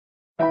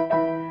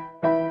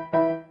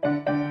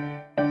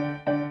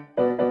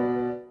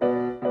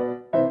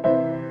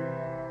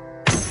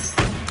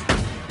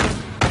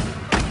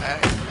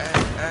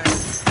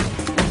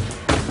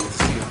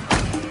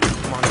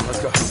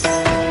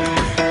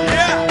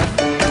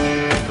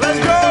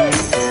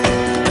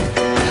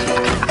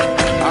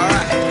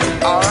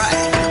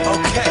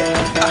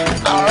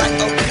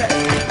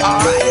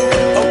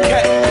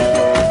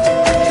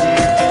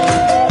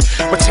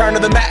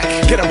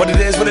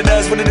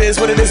is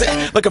what it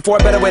isn't. Looking for a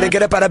better way to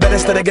get up out of bed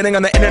instead of getting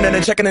on the internet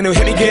and checking a new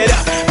hit. Me get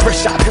up,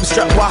 first shot, come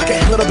strut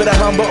walking. A little bit of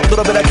humble, a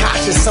little bit of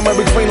cautious. Somewhere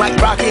between like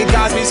Rocky and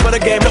Cosby's for the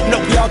game.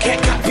 Nope, y'all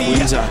can't copy.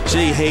 Windsor,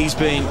 gee, he's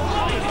been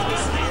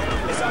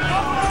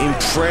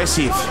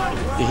impressive.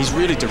 Yeah, he's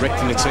really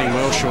directing the team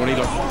well, Sean. He's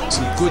got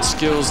some good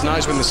skills,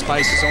 knows when the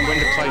space is on, when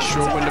to play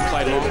short, when to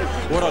play long.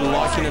 What I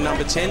like in a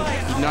number 10,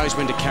 he knows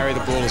when to carry the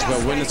ball as well,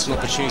 when it's an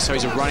opportunity, so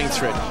he's a running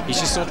threat. He's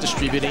just not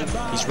distributing,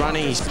 he's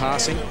running, he's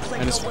passing,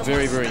 and it's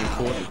very, very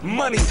important.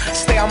 Money,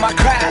 stay on my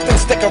craft and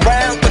stick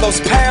around for those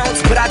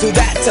pounds, but I do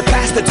that to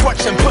pass the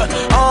torch and put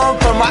on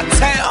for my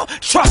town.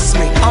 Trust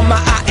me, on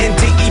my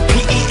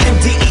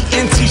INDEPENDENT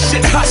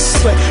shit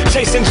hustling,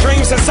 chasing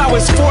dreams since I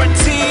was 14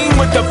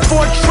 with the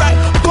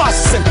 4-track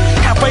bustin'.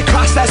 Halfway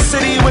across that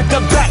city with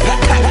the back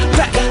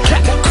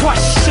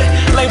question.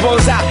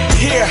 Labels out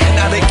here,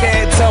 now they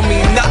can't tell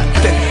me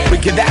nothing. We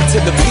give that to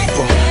the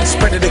people,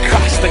 spread it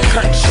across the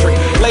country.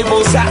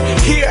 Labels out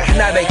here,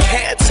 now they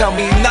can't tell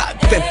me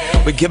nothing.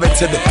 We give it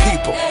to the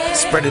people,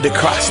 spread it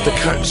across the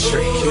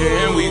country.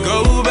 Here we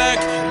go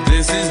back,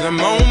 this is the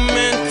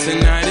moment,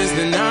 tonight is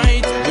the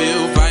night.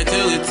 We'll fight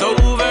till it's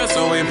over,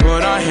 so we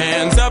put our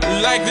hands up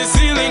like the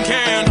ceiling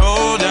can't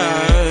hold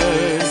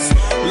us.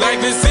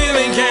 Like the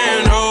ceiling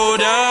can't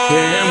hold us.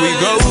 Here we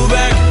go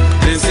back,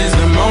 this is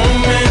the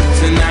moment,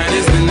 tonight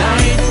is the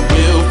night.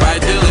 We'll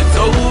fight till it's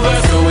over,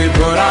 so we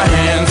put our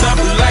hands up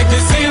like the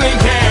ceiling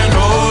can't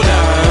hold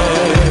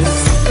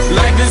us.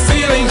 Like the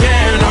ceiling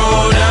can't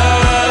hold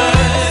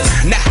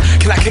us. Nah,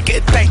 can I kick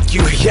it? Thank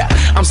you, yeah,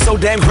 I'm so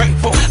damn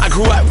grateful. I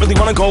grew up really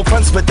wanna go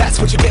fronts, but that's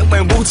what you get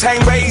when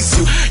Wu-Tang raised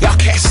you. Y'all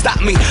can't stop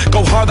me,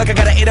 go hard like I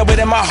got an 808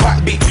 in my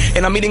heartbeat.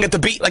 And I'm eating at the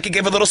beat like it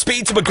gave a little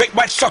speed to a great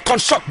white shark on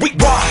Shark Week.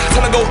 Raw,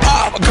 time to go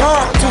off,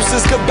 gone,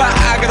 deuces goodbye.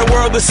 I got a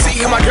world to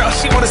see, and my girl,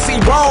 she wanna see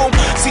Rome.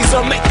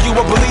 Caesar make you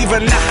a believer,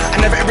 nah, I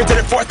never ever did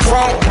it for a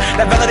throne.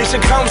 That validation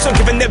comes from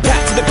giving it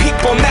back to the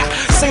people. Now,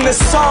 sing this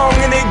song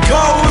and it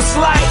goes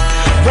like,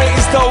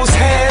 raise those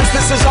hands,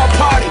 this is our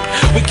party.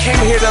 We came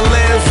here to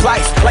live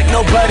life like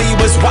nobody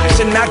was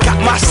watching. I got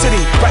my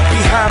city right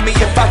behind me.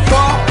 If I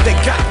fall, they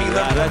got me.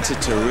 That's a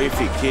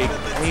terrific kick.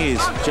 He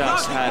has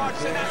just had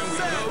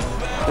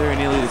very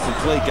nearly the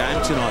complete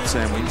game tonight,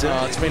 Sam Windsor.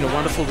 It's been a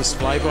wonderful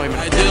display by him.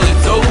 Till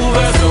it's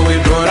over, so we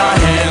put our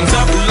hands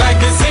up